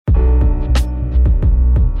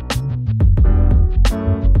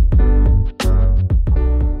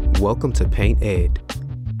Welcome to Paint Ed.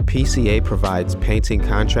 PCA provides painting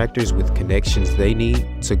contractors with connections they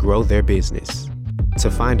need to grow their business. To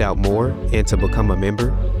find out more and to become a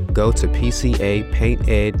member, go to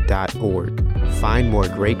pcapainted.org. Find more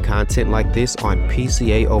great content like this on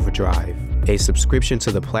PCA Overdrive. A subscription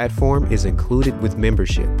to the platform is included with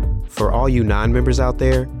membership. For all you non-members out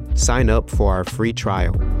there, sign up for our free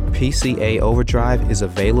trial. PCA Overdrive is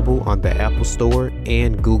available on the Apple Store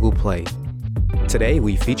and Google Play. Today,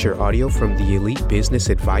 we feature audio from the Elite Business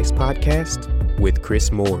Advice Podcast with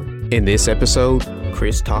Chris Moore. In this episode,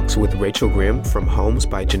 Chris talks with Rachel Grimm from Homes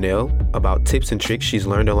by Janelle about tips and tricks she's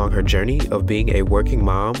learned along her journey of being a working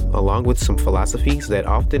mom, along with some philosophies that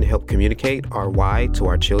often help communicate our why to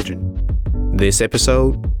our children. This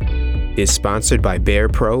episode is sponsored by Bear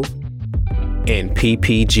Pro and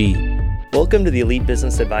PPG. Welcome to the Elite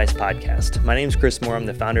Business Advice Podcast. My name is Chris Moore. I'm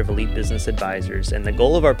the founder of Elite Business Advisors, and the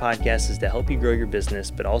goal of our podcast is to help you grow your business,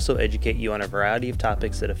 but also educate you on a variety of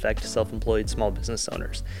topics that affect self-employed small business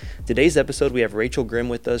owners. Today's episode, we have Rachel Grimm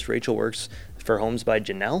with us. Rachel works for Homes by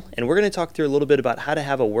Janelle, and we're going to talk through a little bit about how to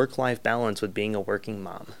have a work-life balance with being a working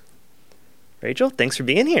mom. Rachel, thanks for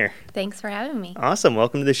being here. Thanks for having me. Awesome.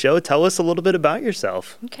 Welcome to the show. Tell us a little bit about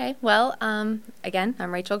yourself. Okay. Well, again,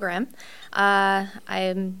 I'm Rachel Grimm.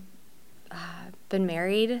 I'm been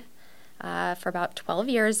married for about 12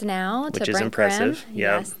 years now to Brent Grimm. Which is impressive.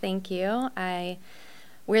 Yep. Yes, thank you.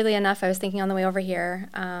 Weirdly enough, I was thinking on the way over here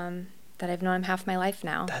that I've known him half my life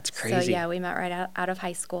now. That's crazy. So yeah, we met right out of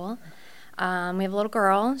high school. We have a little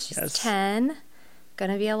girl. She's 10,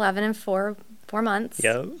 going to be 11 in 4 months.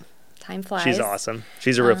 Yep. Time flies. She's awesome.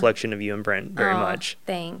 She's a reflection of you and Brent very much.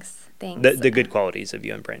 Thanks. The good qualities of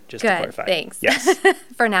you and Brent, just to clarify. Thanks. Yes.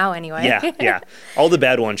 For now, anyway. Yeah. All the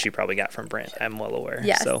bad ones she probably got from Brent, I'm well aware.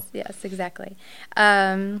 Yes, exactly.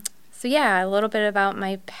 So yeah, a little bit about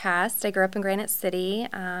my past. I grew up in Granite City.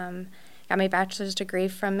 Got my bachelor's degree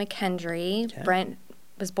from McKendree. Okay. Brent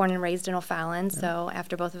was born and raised in O'Fallon, so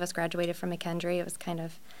after both of us graduated from McKendree, it was kind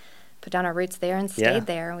of put down our roots there and stayed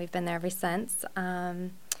there, and we've been there ever since.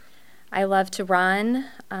 I love to run.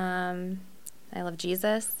 I love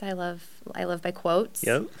Jesus. I live by quotes.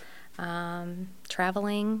 Yep.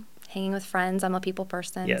 Traveling, hanging with friends. I'm a people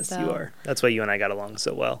person. Yes, you are. That's why you and I got along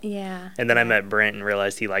so well. Yeah. And then I met Brent and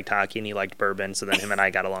realized he liked hockey and he liked bourbon, so then him and I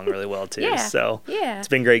got along really well too. So it's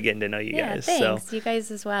been great getting to know you guys. Thanks. So. You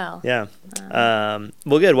guys as well. Yeah.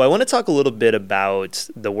 Well, good. Well, I want to talk a little bit about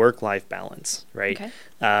the work-life balance, right? Okay.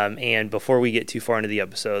 And before we get too far into the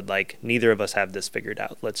episode, neither of us have this figured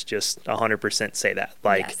out. Let's just 100% say that.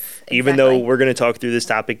 Yes, even though we're going to talk through this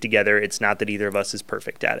topic together, it's not that either of us is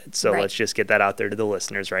perfect at it. So let's just get that out there to the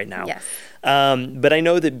listeners right now. Yes. But I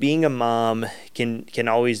know that being a mom can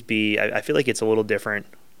always be, I feel like it's a little different,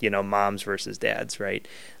 moms versus dads, right?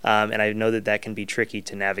 And I know that can be tricky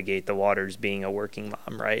to navigate the waters being a working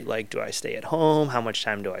mom, right? Do I stay at home? How much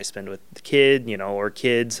time do I spend with the kid, or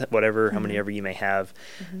kids, whatever, how many ever you may have.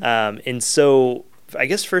 And so I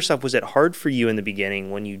guess first off, was it hard for you in the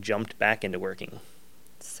beginning when you jumped back into working?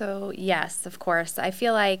 So yes, of course. I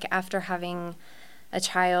feel like after having a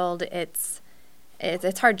child, it's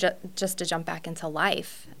hard just to jump back into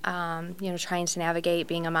life, trying to navigate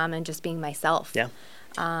being a mom and just being myself. Yeah.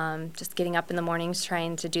 Just getting up in the mornings,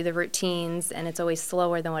 trying to do the routines, and it's always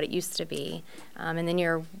slower than what it used to be. And then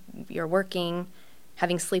you're working,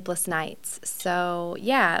 having sleepless nights. So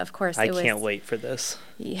yeah, of course. I can't wait for this.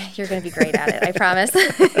 Yeah, you're going to be great at it, I promise.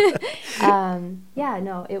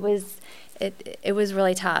 It was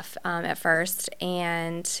really tough at first,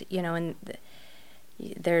 and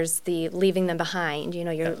there's the leaving them behind.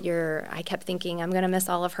 I kept thinking I'm going to miss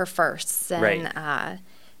all of her firsts, and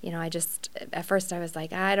at first I was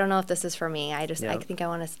like, I don't know if this is for me. I think I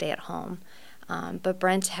want to stay at home. But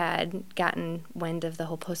Brent had gotten wind of the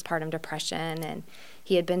whole postpartum depression, and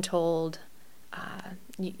he had been told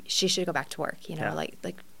she should go back to work,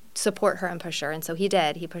 support her and push her. And so he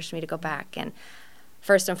did. He pushed me to go back. And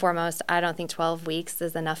first and foremost, I don't think 12 weeks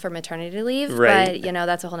is enough for maternity leave, right. But,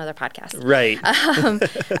 that's a whole nother podcast. Right.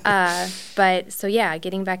 But so, yeah,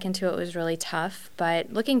 getting back into it was really tough.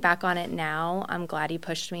 But looking back on it now, I'm glad he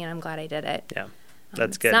pushed me and I'm glad I did it. Yeah,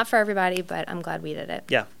 that's good. It's not for everybody, but I'm glad we did it.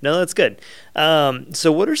 Yeah, no, that's good.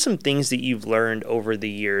 So what are some things that you've learned over the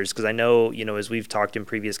years? Because I know, as we've talked in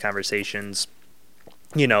previous conversations,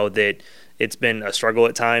 that it's been a struggle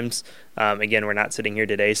at times. Again, we're not sitting here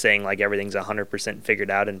today saying everything's 100%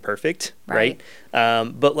 figured out and perfect, right?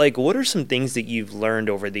 But what are some things that you've learned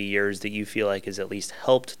over the years that you feel like has at least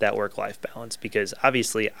helped that work-life balance? Because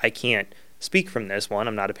obviously I can't speak from this. One,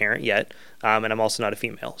 I'm not a parent yet, and I'm also not a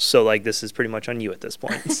female. So like this is pretty much on you at this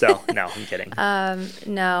point. So no, I'm kidding. There's,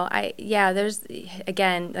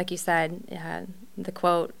 again, like you said, the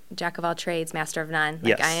quote, "Jack of all trades, master of none."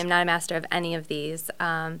 Like, yes. I am not a master of any of these.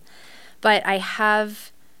 But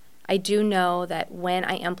I do know that when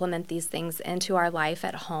I implement these things into our life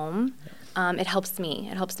at home, it helps me.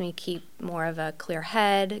 It helps me keep more of a clear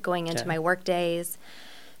head going into my work days.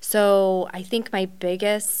 So I think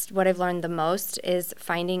what I've learned the most is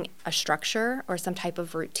finding a structure or some type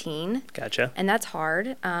of routine. Gotcha. And that's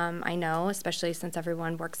hard. I know, especially since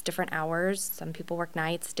everyone works different hours. Some people work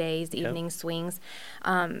nights, days, evenings, swings.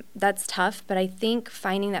 That's tough, but I think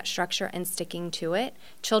finding that structure and sticking to it,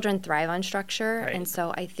 children thrive on structure. Right. And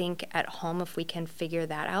so I think at home, if we can figure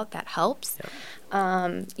that out, that helps.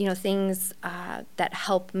 Yep. Things that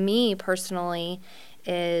help me personally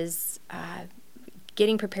is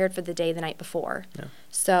getting prepared for the day the night before. Yeah.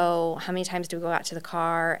 So how many times do we go out to the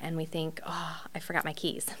car and we think, oh, I forgot my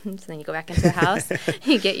keys. So then you go back into the house,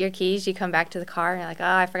 you get your keys, you come back to the car, and you're like, oh,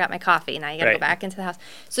 I forgot my coffee. Now you got to go back into the house.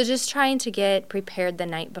 So just trying to get prepared the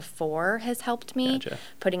night before has helped me. Gotcha.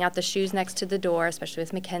 Putting out the shoes next to the door, especially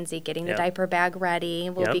with Mackenzie, getting the diaper bag ready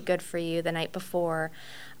will be good for you the night before.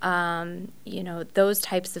 Those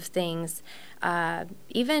types of things.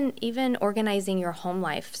 Even organizing your home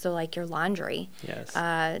life, so like your laundry. Yes.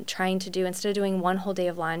 Trying to do, instead of doing one whole day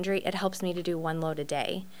of laundry, it helps me to do one load a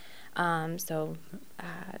day.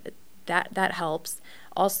 That helps.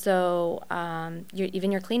 Also,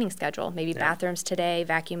 your cleaning schedule, maybe bathrooms today,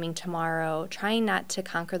 vacuuming tomorrow, trying not to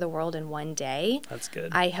conquer the world in one day. That's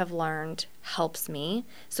good. I have learned helps me.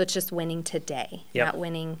 So it's just winning today, not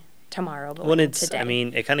winning tomorrow, but today. I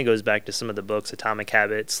mean, it kind of goes back to some of the books, Atomic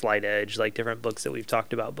Habits, Slight Edge, like different books that we've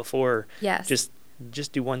talked about before. Yes.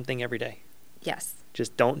 Just do one thing every day. Yes.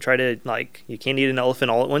 Just don't try to, you can't eat an elephant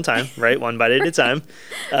all at one time, right? One bite at a time.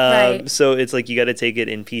 Right. So it's like you got to take it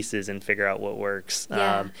in pieces and figure out what works.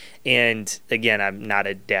 Yeah. And again, I'm not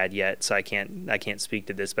a dad yet, so I can't speak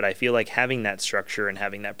to this, but I feel like having that structure and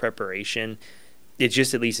having that preparation, it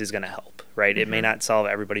just at least is going to help, right? Mm-hmm. It may not solve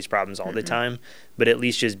everybody's problems all the time, but at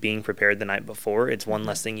least just being prepared the night before, it's one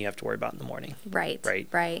less thing you have to worry about in the morning. Right.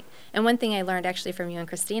 And one thing I learned actually from you and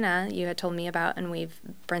Christina, you had told me about, and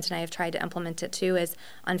Brent and I have tried to implement it too, is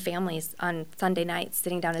on families, on Sunday nights,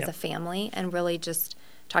 sitting down as a family and really just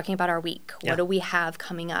talking about our week. What do we have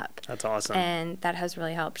coming up? That's awesome. And that has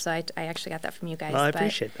really helped. So I actually got that from you guys. Well, I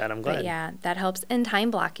appreciate that. I'm glad. But yeah, that helps. And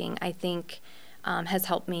time blocking, I think, has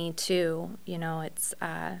helped me too. It's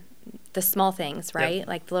the small things, right? Yep.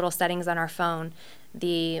 Like the little settings on our phone,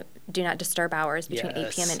 the do not disturb hours between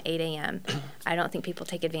 8 p.m. and 8 a.m. I don't think people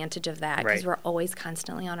take advantage of that because we're always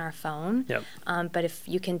constantly on our phone. Yep. But if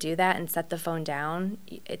you can do that and set the phone down,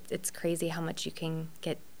 it's crazy how much you can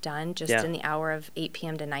get done just in the hour of 8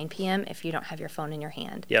 p.m. to 9 p.m. if you don't have your phone in your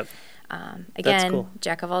hand. Yep. Again, cool.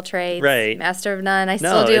 Jack of all trades, right. master of none. I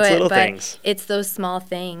still do it, but things. It's those small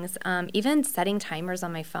things. Even setting timers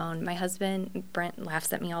on my phone. My husband, Brent,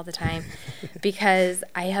 laughs at me all the time because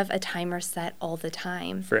I have a timer set all the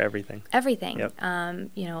time. For everything. Everything. Yep.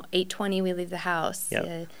 8:20 we leave the house.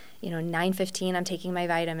 Yep. 9:15 I'm taking my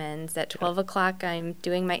vitamins. At 12 o'clock I'm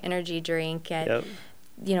doing my energy drink. At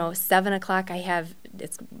 7 o'clock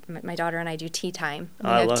it's my daughter and I do tea time. We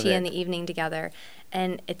have tea in the evening together.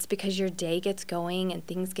 And it's because your day gets going and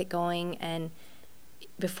things get going, and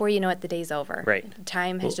before you know it, the day's over. Right.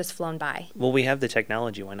 Time has just flown by. Well, we have the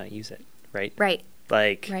technology. Why not use it? Right. Right.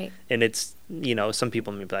 And it's, some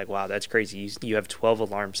people may be like, wow, that's crazy. You have 12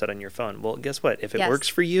 alarms set on your phone. Well, guess what? If it works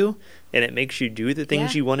for you and it makes you do the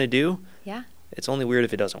things you want to do, it's only weird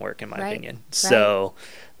if it doesn't work, in my opinion. So,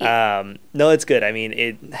 no, it's good. I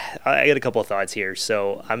mean, I got a couple of thoughts here.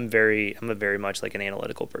 So I'm very much like an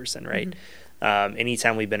analytical person, right? Mm-hmm.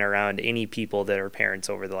 Anytime we've been around any people that are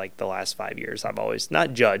parents over the last 5 years, I've always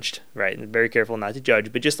not judged, right? And very careful not to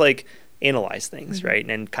judge, but just analyze things, right?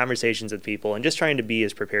 And conversations with people and just trying to be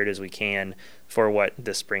as prepared as we can for what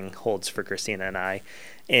the spring holds for Christina and I.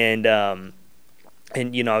 And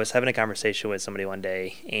I was having a conversation with somebody one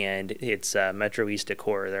day, and it's Metro East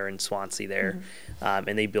Decor. They're in Swansea there,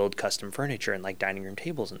 and they build custom furniture and dining room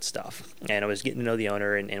tables and stuff. And I was getting to know the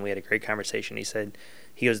owner, and we had a great conversation.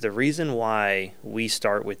 He goes, the reason why we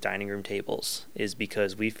start with dining room tables is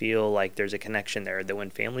because we feel like there's a connection there that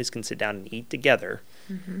when families can sit down and eat together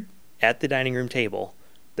at the dining room table,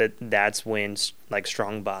 that's when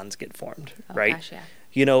strong bonds get formed, right? Gosh, yeah.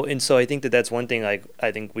 And so I think that's one thing,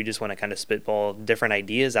 I think we just want to kind of spitball different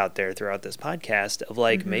ideas out there throughout this podcast of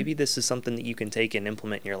maybe this is something that you can take and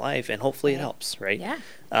implement in your life, and hopefully it helps, right? Yeah.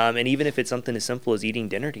 And even if it's something as simple as eating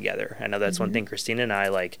dinner together. I know that's one thing Christina and I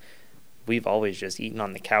we've always just eaten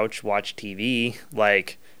on the couch, watched TV.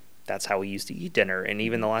 Like, that's how we used to eat dinner. And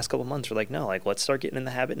even the last couple of months, we're like, no, like, let's start getting in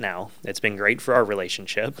the habit now. It's been great for our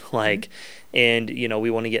relationship. Like, and, you know, we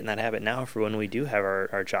want to get in that habit now for when we do have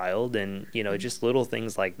our child, and, you know, just little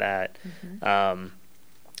things like that.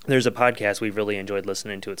 There's a podcast we've really enjoyed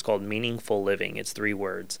listening to. It's called Meaningful Living. It's 3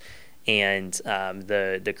 words. And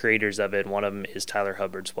the creators of it, one of them is Tyler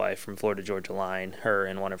Hubbard's wife from Florida Georgia Line. Her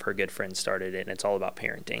and one of her good friends started it, and it's all about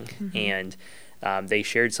parenting. And they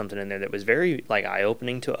shared something in there that was very, like,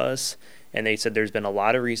 eye-opening to us. And they said there's been a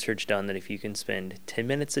lot of research done that if you can spend 10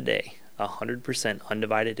 minutes a day, 100%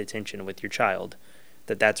 undivided attention with your child,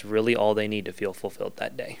 that's really all they need to feel fulfilled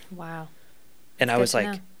that day. Wow. And I was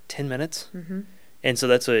like, 10 minutes? And so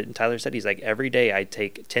that's what Tyler said. He's like, every day I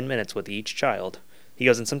take 10 minutes with each child. He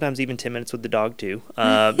goes, and sometimes even 10 minutes with the dog too,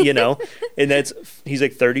 you know, and he's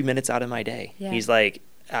like 30 minutes out of my day. Yeah. He's like,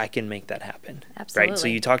 I can make that happen. Absolutely. Right. So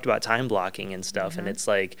you talked about time blocking and stuff, and it's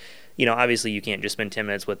like, you know, obviously you can't just spend 10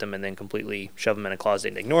 minutes with them and then completely shove them in a closet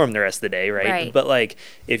and ignore them the rest of the day. Right. But like,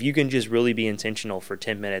 if you can just really be intentional for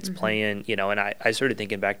 10 minutes playing, you know, and I started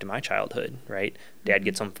thinking back to my childhood, right? Dad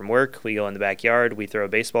gets home from work. We go in the backyard. We throw a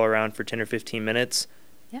baseball around for 10 or 15 minutes.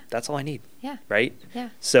 Yeah. That's all I need. Yeah. Right? Yeah.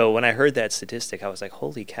 So when I heard that statistic, I was like,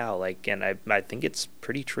 holy cow. Like, and I think it's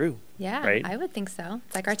pretty true. Yeah. Right? I would think so.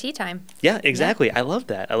 It's like our tea time. Yeah, exactly. Yeah. I love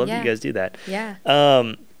that. I love that you guys do that. Yeah.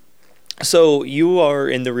 So you are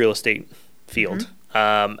in the real estate field.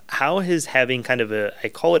 How has having kind of I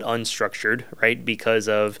call it unstructured, right? Because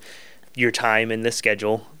of your time and the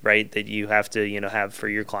schedule, right? That you have to, you know, have for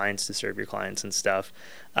your clients to serve your clients and stuff.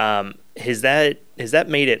 Has that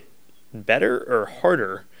made it better or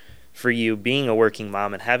harder for you being a working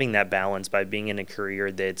mom and having that balance by being in a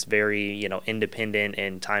career that's very, you know, independent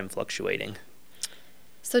and time fluctuating?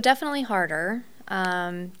 So definitely harder,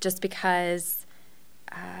 just because,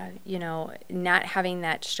 you know, not having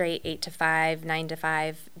that straight 8 to 5, 9 to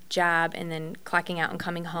 5 job, and then clocking out and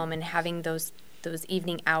coming home and having those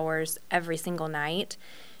evening hours every single night,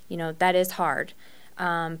 you know, that is hard.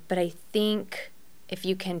 But I think if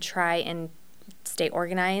you can try and stay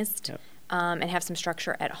organized, and have some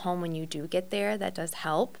structure at home when you do get there, that does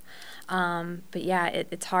help. But yeah,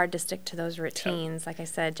 it's hard to stick to those routines. Like I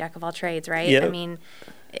said, jack of all trades, right? I mean,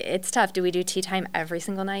 it's tough. Do we do tea time every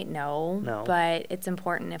single night? No. But it's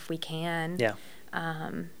important if we can. Yeah.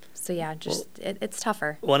 So yeah, it's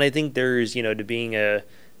tougher. Well, and I think there's, you know, to being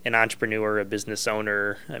an entrepreneur, a business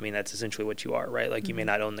owner, I mean, that's essentially what you are, right? Like, you may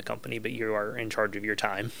not own the company, but you are in charge of your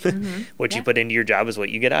time. What you put into your job is what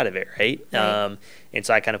you get out of it, right? And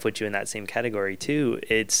so I kind of put you in that same category too.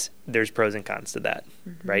 There's pros and cons to that,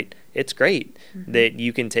 right? It's great that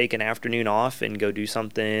you can take an afternoon off and go do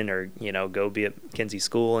something, or, you know, go be at Mackenzie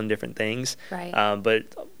School and different things. Right.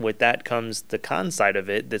 But with that comes the con side of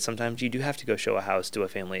it, that sometimes you do have to go show a house to a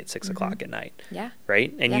family at 6 o'clock at night. Yeah.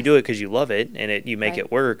 Right? And you do it because you love it, and you make it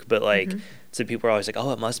work. But like, so people are always like,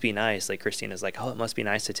 oh, it must be nice. Like Christina's like, oh, it must be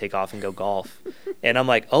nice to take off and go golf. And I'm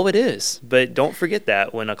like, oh, it is. But don't forget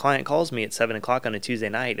that when a client calls me at 7 o'clock on a Tuesday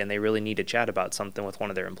night and they really need to chat about something with one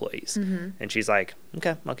of their employees. And she's like,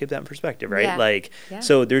 okay, I'll keep that in perspective, right?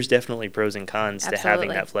 So there's definitely pros and cons to having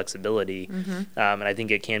that flexibility. And I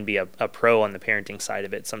think it can be a pro on the parenting side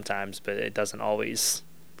of it sometimes, but it doesn't always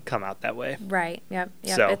come out that way. Right. Yep.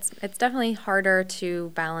 So it's definitely harder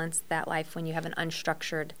to balance that life when you have an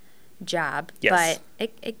unstructured job. But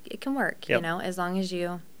it can work, you know, as long as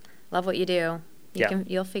you love what you do.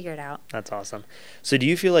 You'll figure it out. That's awesome. So do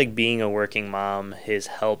you feel like being a working mom has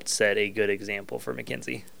helped set a good example for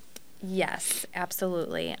Mackenzie? Yes,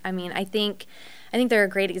 absolutely. I mean, I think they're a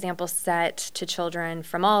great example set to children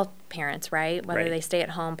from all parents, right? Whether they stay at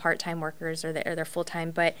home, part-time workers, or they're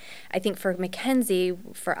full-time. But I think for Mackenzie,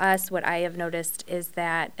 for us, what I have noticed is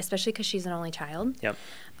that, especially because she's an only child,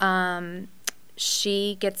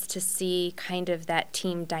 she gets to see kind of that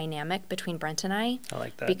team dynamic between Brent and I. I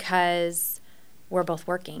like that. Because we're both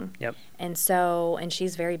working. And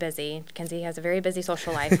she's very busy. Kenzie has a very busy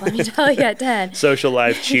social life, let me tell you, at 10. Social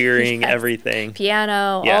life, cheering, everything.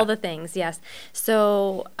 Piano, all the things, yes.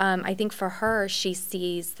 So I think for her, she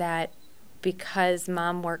sees that because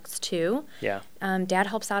mom works too, Dad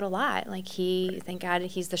helps out a lot. Like thank God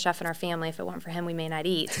he's the chef in our family. If it weren't for him, we may not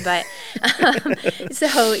eat. But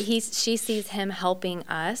so she sees him helping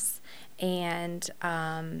us, and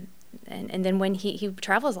then when he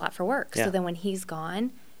travels a lot for work. So then when he's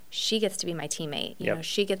gone, she gets to be my teammate. You know,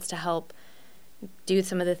 she gets to help do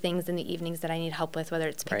some of the things in the evenings that I need help with, whether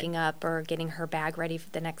it's picking up or getting her bag ready for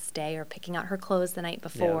the next day or picking out her clothes the night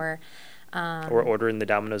before. Or ordering the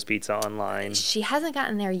Domino's pizza online. She hasn't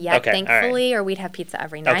gotten there yet, thankfully, or we'd have pizza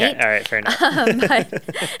every night. Okay, all right, fair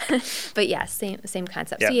enough. But yeah, same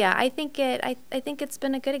concept. Yep. So yeah, I think it's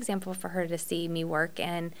been a good example for her to see me work,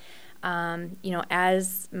 and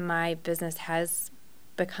as my business has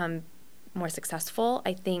become more successful,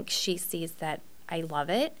 I think she sees that I love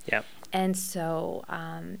it. Yeah. And so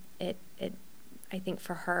I think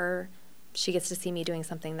for her, she gets to see me doing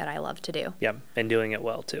something that I love to do. Yeah, and doing it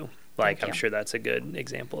well too. Like, I'm sure that's a good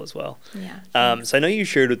example as well. Yeah. So I know you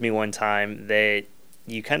shared with me one time that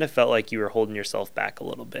you kind of felt like you were holding yourself back a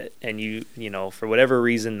little bit, and you for whatever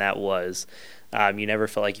reason that was, you never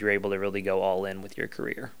felt like you were able to really go all in with your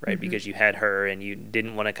career, right? Mm-hmm. Because you had her, and you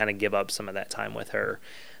didn't want to kind of give up some of that time with her.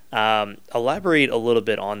 Elaborate a little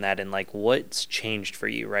bit on that, and like what's changed for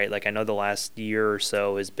you, right? Like, I know the last year or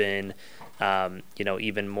so has been,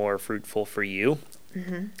 even more fruitful for you.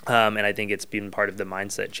 Mm-hmm. And I think it's been part of the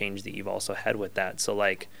mindset change that you've also had with that. So,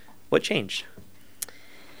 like, what changed?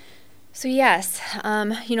 So, yes,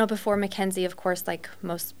 before Mackenzie, of course, like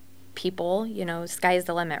most people, sky is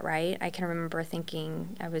the limit, right? I can remember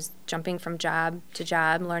thinking I was jumping from job to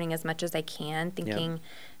job, learning as much as I can, thinking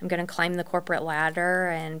I'm going to climb the corporate ladder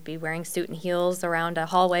and be wearing suit and heels around a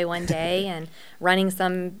hallway one day and running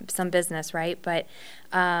some business, right? But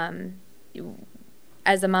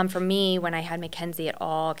as a mom, for me, when I had Mackenzie, it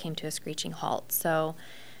all came to a screeching halt. So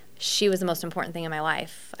she was the most important thing in my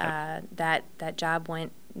life. That job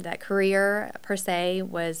that career per se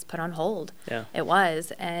was put on hold. Yeah. It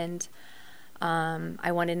was. And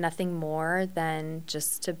I wanted nothing more than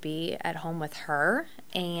just to be at home with her.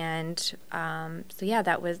 And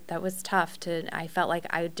that was tough. I felt like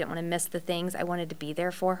I didn't want to miss the things. I wanted to be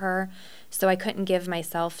there for her. So I couldn't give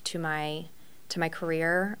myself to my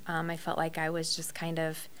career. I felt like I was just kind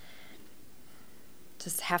of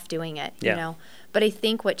just half doing it, But I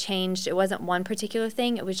think what changed, it wasn't one particular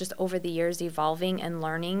thing. It was just over the years evolving and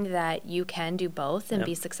learning that you can do both and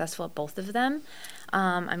be successful at both of them.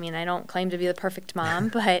 I don't claim to be the perfect mom,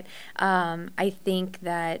 but I think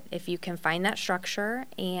that if you can find that structure,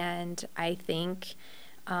 and I think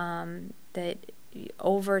that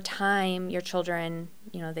over time, your children,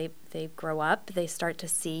 they grow up, they start to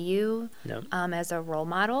see you as a role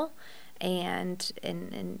model, and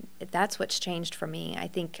that's what's changed for me. I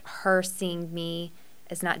think her seeing me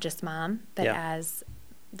as not just mom, but as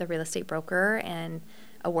the real estate broker and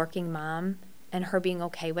a working mom, and her being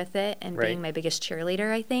okay with it and being my biggest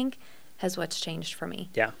cheerleader, I think, has what's changed for me.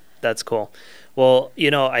 Yeah. That's cool. Well,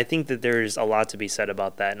 I think that there's a lot to be said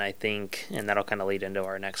about that, and I think, and that'll kind of lead into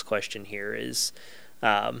our next question here is,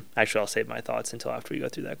 actually, I'll save my thoughts until after we go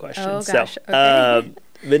through that question. Oh, gosh. So, okay.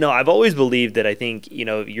 But no, I've always believed that I think,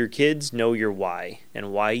 your kids know your why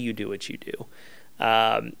and why you do what you do.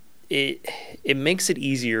 It makes it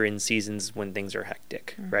easier in seasons when things are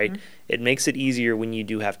hectic, right? It makes it easier when you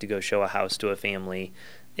do have to go show a house to a family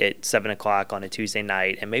at 7:00 on a Tuesday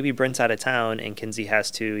night, and maybe Brent's out of town and Kinsey has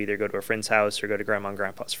to either go to a friend's house or go to grandma and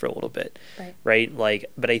grandpa's for a little bit, right? Like,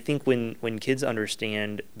 but I think when kids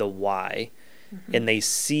understand the why, and they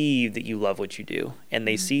see that you love what you do, and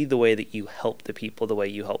they see the way that you help the people, the way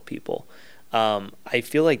you help people, I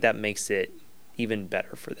feel like that makes it even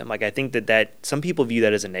better for them. Like, I think that some people view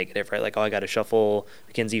that as a negative, right? Like, oh, I got to shuffle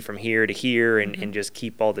Mackenzie from here to here and just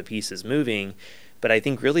keep all the pieces moving. But I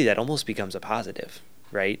think really that almost becomes a positive,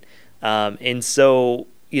 right? And so,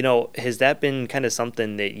 has that been kind of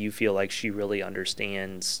something that you feel like she really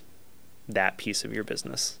understands that piece of your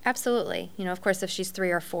business? Absolutely. Of course, if she's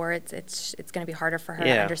 3 or 4, it's going to be harder for her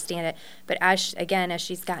to understand it. But as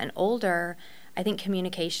she's gotten older, I think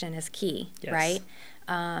communication is key, right?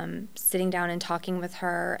 Sitting down and talking with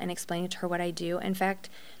her and explaining to her what I do. In fact,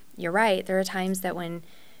 you're right. There are times that when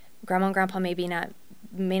grandma and grandpa may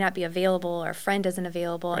not be available, or a friend isn't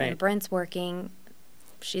available, and Brent's working,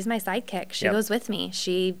 she's my sidekick. She goes with me.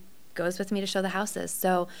 She goes with me to show the houses.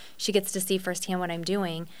 So she gets to see firsthand what I'm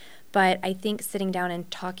doing. But I think sitting down and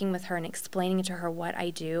talking with her and explaining to her what I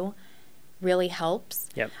do really helps.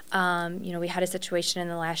 Yep. We had a situation in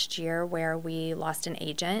the last year where we lost an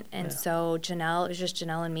agent, and so it was just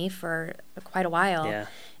Janelle and me for quite a while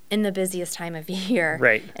in the busiest time of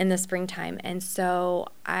year, in the springtime. And so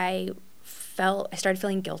I started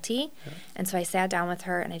feeling guilty, and so I sat down with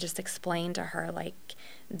her and I just explained to her, like,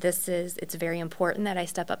 it's very important that I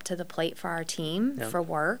step up to the plate for our team, for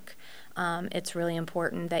work. It's really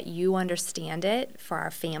important that you understand it for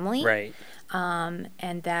our family. Right.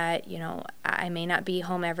 And that, I may not be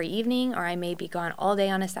home every evening, or I may be gone all day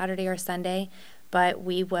on a Saturday or Sunday, but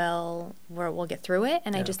we'll get through it,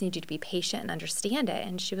 and I just need you to be patient and understand it.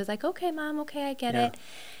 And she was like, okay, Mom, okay, I get it.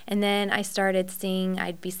 And then I started seeing,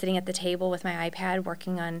 I'd be sitting at the table with my iPad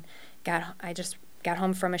working on, I just got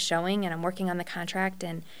home from a showing, and I'm working on the contract,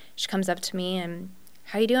 and she comes up to me and,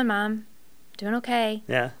 how you doing, Mom? Doing okay.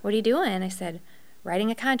 Yeah. What are you doing? I said,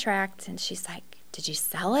 writing a contract. And she's like, did you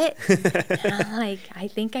sell it? And I'm like, I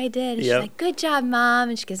think I did. And she's like, good job, Mom.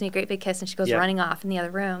 And she gives me a great big kiss, and she goes running off in the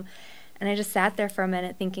other room. And I just sat there for a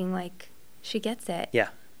minute thinking, like, she gets it. Yeah.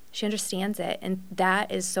 She understands it. And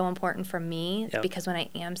that is so important for me because when I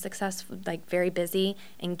am successful, like very busy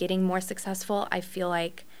and getting more successful, I feel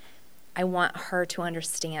like I want her to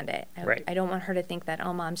understand it. I don't want her to think that,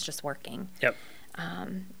 oh, Mom's just working. Yep.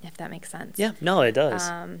 If that makes sense. Yeah. No, it does.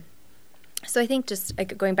 So I think just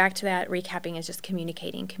going back to that, recapping is just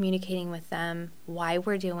communicating with them why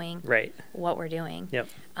we're doing what we're doing. Yep.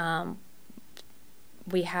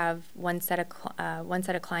 We have one set of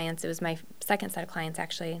clients. It was my second set of clients,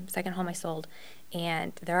 actually, second home I sold,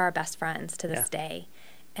 and they're our best friends to this day.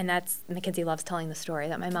 And that's, Mackenzie loves telling the story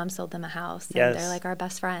that my mom sold them a house, and they're like our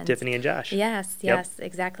best friends. Tiffany and Josh. Yes,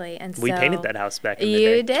 exactly. And we painted that house back in the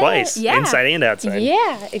day. Did? Twice, inside and outside.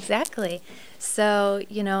 Yeah, exactly. So,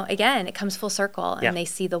 again, it comes full circle, and they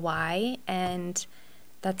see the why, and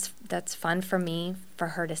that's fun for me, for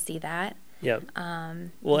her to see that. Yep.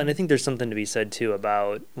 Well, and I think there's something to be said, too,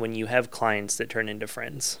 about when you have clients that turn into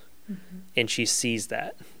friends, and she sees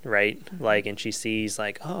that, right? Like, and she sees,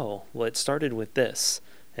 like, oh, well, it started with this,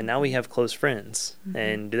 and now we have close friends.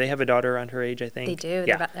 And do they have a daughter around her age, I think? They do.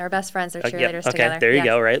 Yeah. They're best friends. They're cheerleaders together. Okay, there you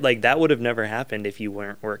go, right? Like, that would have never happened if you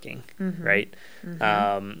weren't working, right?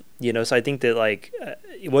 So I think that, like,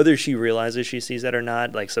 whether she realizes she sees that or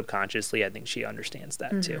not, like, subconsciously, I think she understands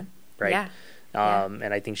that, too, right? Yeah.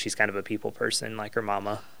 And I think she's kind of a people person, like her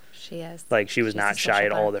mama. She is. Like, she was not shy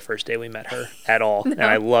at all the first day we met her at all. No. And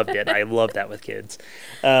I loved it. I love that with kids.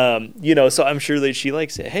 So I'm sure that she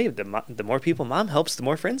likes it. Hey, the more people Mom helps, the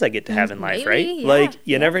more friends I get to have in life, right? Yeah. Like,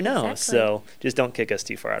 you never know. Exactly. So just don't kick us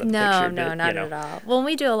too far out of the picture. No, not at all. Well,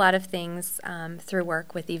 we do a lot of things through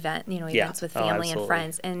work with events with family and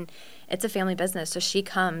friends. And it's a family business. So she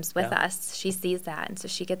comes with us. She sees that. And so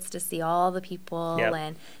she gets to see all the people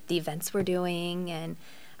and the events we're doing, and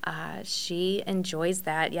she enjoys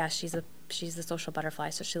that. Yeah, she's a social butterfly,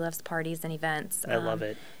 so she loves parties and events. I love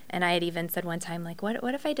it. And I had even said one time, like, what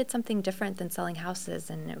if I did something different than selling houses?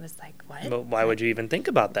 And it was like, what? But why would you even think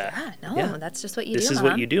about that? That's just what you do, This is Mom.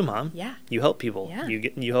 what you do, Mom. Yeah. You help people. Yeah.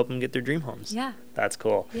 You help them get their dream homes. Yeah. That's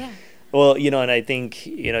cool. Yeah. Well, and I think,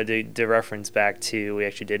 to reference back to, we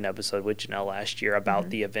actually did an episode with Janelle last year about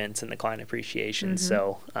the events and the client appreciation.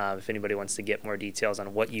 So if anybody wants to get more details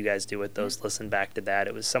on what you guys do with those, listen back to that.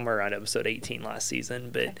 It was somewhere around episode 18 last season.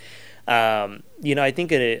 But, I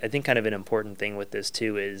think kind of an important thing with this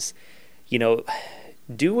too is,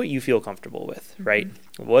 do what you feel comfortable with, right?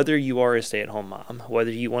 Whether you are a stay-at-home mom,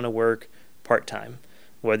 whether you want to work part-time,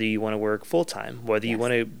 whether you want to work full-time, whether you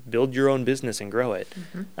want to build your own business and grow it.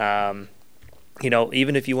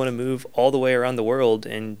 Even if you want to move all the way around the world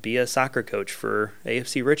and be a soccer coach for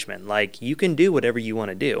AFC Richmond, like, you can do whatever you want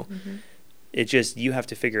to do. It's just, you have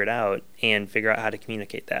to figure it out and figure out how to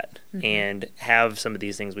communicate that and have some of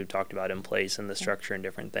these things we've talked about in place and the structure and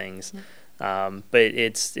different things. But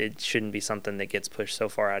it shouldn't be something that gets pushed so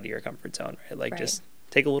far out of your comfort zone, right? Like, just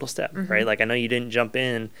take a little step, right? Like, I know you didn't jump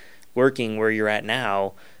in working where you're at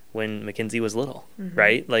now when Mackenzie was little,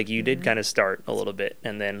 right? Like, you did kind of start a little bit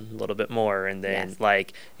and then a little bit more, and then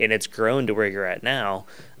and it's grown to where you're at now.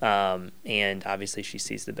 And obviously she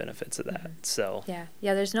sees the benefits of that. So yeah,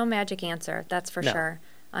 there's no magic answer, that's for sure,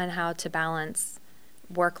 on how to balance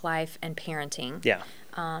work life and parenting. Yeah.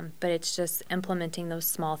 But it's just implementing those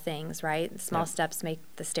small things, right? Small steps make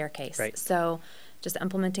the staircase. Right. So just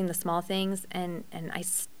implementing the small things, and I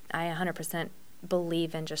 100%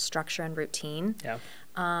 believe in just structure and routine. Yeah.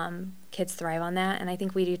 Kids thrive on that, and I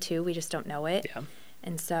think we do too. We just don't know it. Yeah.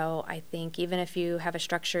 And so I think even if you have a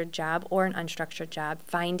structured job or an unstructured job,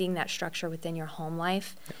 finding that structure within your home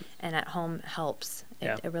life and at home helps.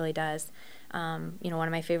 It really does. One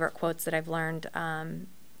of my favorite quotes that I've learned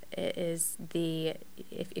is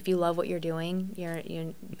if you love what you're doing,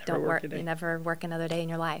 you never work another day in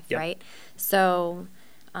your life, right? So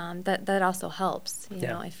that also helps. You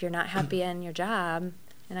know, if you're not happy in your job,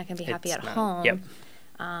 you're not going to be happy at home. Yep.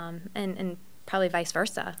 And probably vice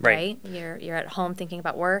versa, right? You're at home thinking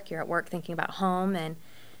about work, you're at work thinking about home, and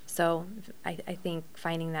so I think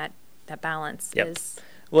finding that balance is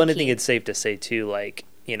well, and I think it's safe to say too, like,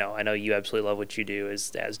 I know you absolutely love what you do,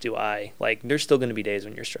 as do I. Like, there's still going to be days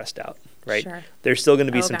when you're stressed out, right? Sure. There's still going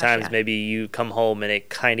to be some times maybe you come home and it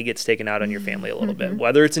kind of gets taken out on your family a little bit,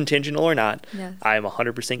 whether it's intentional or not. Yes. I am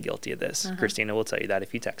 100% guilty of this. Christina will tell you that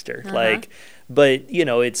if you text her. But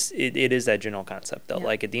it is that general concept though.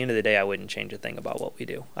 Like, at the end of the day, I wouldn't change a thing about what we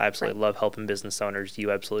do. I absolutely love helping business owners.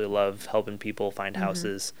 You absolutely love helping people find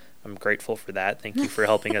houses. I'm grateful for that. Thank you for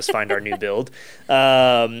helping us find our new build,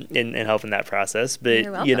 and helping that process. But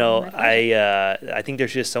You're welcome. I think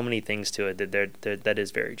there's just so many things to it that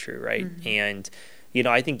is very true, right? And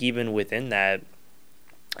I think even within that,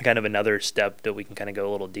 kind of another step that we can kind of go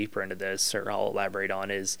a little deeper into this, or I'll elaborate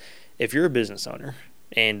on, is if you're a business owner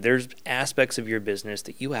and there's aspects of your business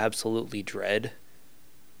that you absolutely dread,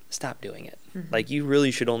 stop doing it. Like, you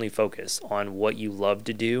really should only focus on what you love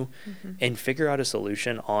to do and figure out a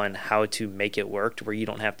solution on how to make it work to where you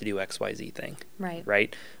don't have to do XYZ thing.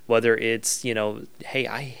 Right. Whether it's, hey,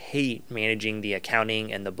 I hate managing the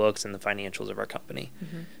accounting and the books and the financials of our company.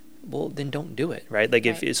 Well, then don't do it. Right. Like,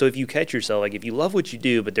 if you catch yourself, like, if you love what you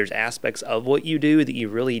do, but there's aspects of what you do that you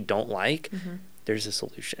really don't like, there's a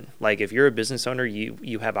solution. Like, if you're a business owner,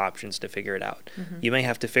 you have options to figure it out. You may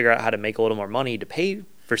have to figure out how to make a little more money to pay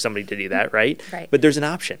for somebody to do that, right? But there's an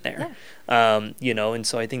option there. And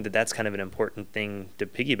so I think that's kind of an important thing to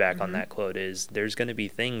piggyback on that quote, is there's going to be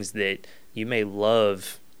things that you may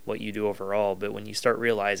love what you do overall, but when you start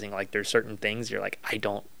realizing, like, there's certain things you're like,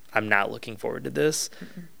 I'm not looking forward to this,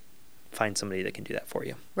 find somebody that can do that for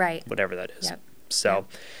you. Right. Whatever that is. So,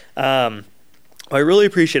 I really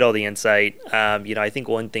appreciate all the insight. I think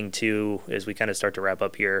one thing too, as we kind of start to wrap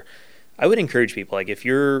up here, I would encourage people, like, if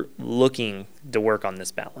you're looking to work on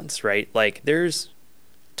this balance, right? Like, there's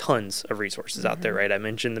tons of resources out there, right? I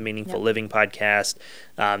mentioned the Meaningful Living podcast.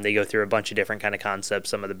 They go through a bunch of different kind of concepts,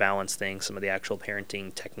 some of the balance things, some of the actual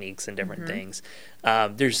parenting techniques and different things.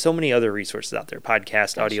 There's so many other resources out there,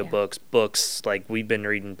 podcasts, audiobooks, books. Like, we've been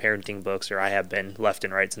reading parenting books, or I have been, left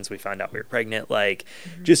and right since we found out we were pregnant, like,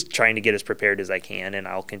 just trying to get as prepared as I can, and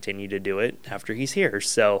I'll continue to do it after he's here.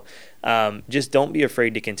 So just don't be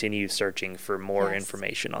afraid to continue searching for more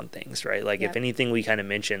information on things, right? Like, if anything we kind of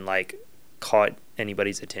mentioned, like, caught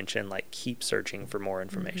anybody's attention, like, keep searching for more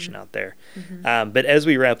information out there. But as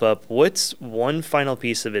we wrap up, what's one final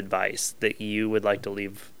piece of advice that you would like to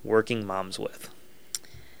leave working moms with?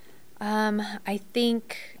 I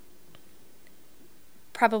think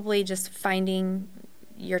probably just finding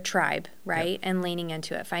your tribe, right? And leaning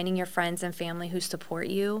into it, finding your friends and family who support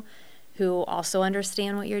you, who also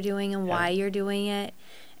understand what you're doing and why you're doing it,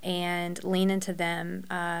 and lean into them.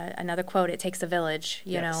 Another quote, it takes a village,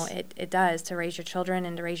 you know, it does, to raise your children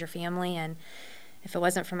and to raise your family. And if it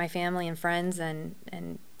wasn't for my family and friends and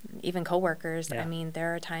even coworkers, I mean,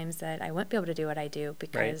 there are times that I wouldn't be able to do what I do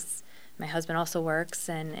because my husband also works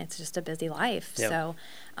and it's just a busy life. So,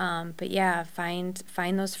 but yeah, find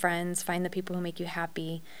those friends, find the people who make you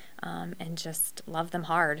happy, and just love them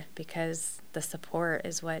hard, because the support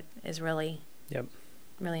is what is really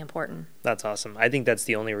really important. That's awesome. I think that's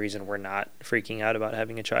the only reason we're not freaking out about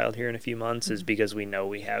having a child here in a few months, is because we know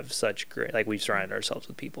we have such great, like, we've surrounded ourselves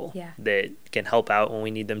with people that can help out when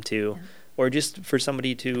we need them to, or just for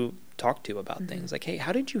somebody to talk to about things. Like, hey,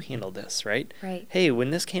 how did you handle this? Right. Hey,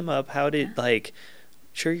 when this came up, how did, like,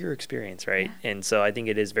 share your experience, right? And so I think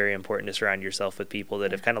it is very important to surround yourself with people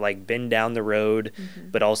that have kind of, like, been down the road,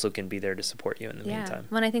 but also can be there to support you in the meantime.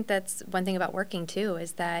 Well, I think that's one thing about working too,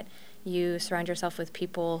 is that you surround yourself with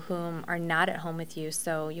people whom are not at home with you,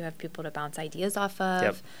 so you have people to bounce ideas off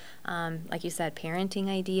of. Like you said, parenting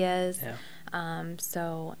ideas.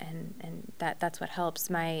 So and that's what helps.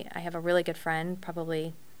 I have a really good friend,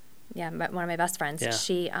 probably one of my best friends.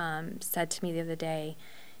 She said to me the other day,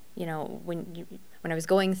 you know, when I was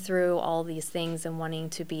going through all these things and wanting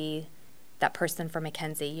to be that person for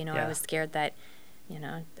Mackenzie, you know, I was scared that, you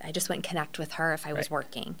know, I just wouldn't connect with her if I was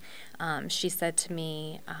working. She said to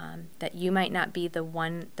me that you might not be the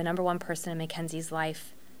number one person in Mackenzie's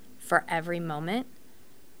life for every moment,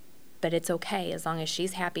 but it's okay as long as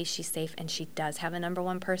she's happy, she's safe, and she does have a number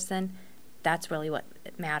one person. That's really what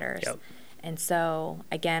matters. And so,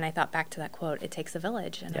 again, I thought back to that quote, it takes a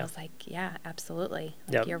village. And I was like, yeah, absolutely.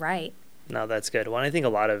 Like, you're right. No, that's good. Well, I think a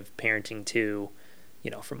lot of parenting too, you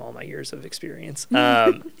know, from all my years of experience,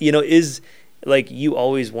 you know, is like, you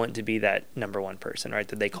always want to be that number one person, right?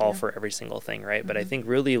 That they call for every single thing, right? But I think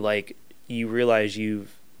really, like, you realize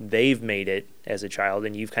they've made it as a child,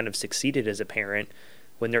 and you've kind of succeeded as a parent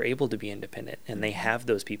when they're able to be independent and they have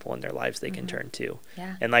those people in their lives they can turn to.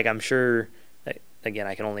 And, like, I'm sure, again,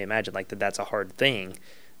 I can only imagine, like, that's a hard thing,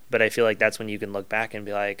 but I feel like that's when you can look back and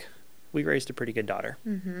be like, we raised a pretty good daughter,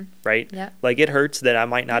 Mm-hmm. right? Yeah. Like, it hurts that I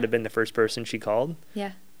might not have been the first person she called.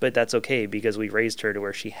 Yeah. But that's okay because we raised her to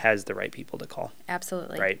where she has the right people to call.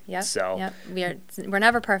 Absolutely. Right. Yep. So we're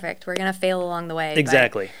never perfect. We're gonna fail along the way.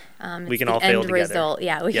 Exactly. But, we can all fail together. Result.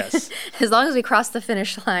 Yeah. Yes. As long as we cross the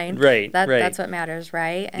finish line. Right. That's what matters,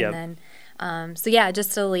 right? And then, so yeah,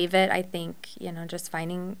 just to leave it, I think just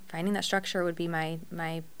finding that structure would be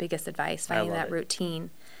my biggest advice. Finding that routine.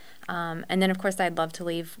 And then, of course, I'd love to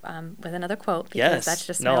leave with another quote because that's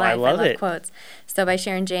just my life. I love it. Quotes. So by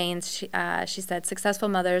Sharon Janes, she said, "Successful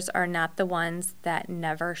mothers are not the ones that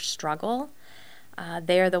never struggle.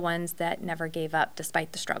 They are the ones that never gave up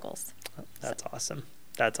despite the struggles." That's awesome.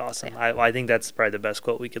 That's awesome. Yeah. I think that's probably the best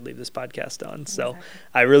quote we could leave this podcast on. So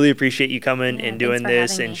I really appreciate you coming and doing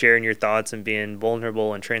this and sharing your thoughts and being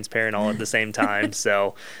vulnerable and transparent all at the same time.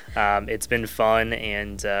 So it's been fun,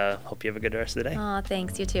 and hope you have a good rest of the day. Oh,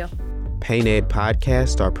 thanks. You too. Paint Ed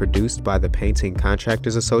podcasts are produced by the Painting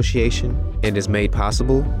Contractors Association and is made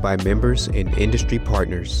possible by members and industry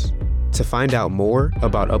partners. To find out more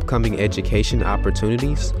about upcoming education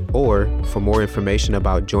opportunities or for more information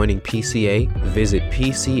about joining PCA, visit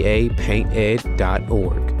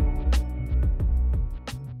pcapainted.org.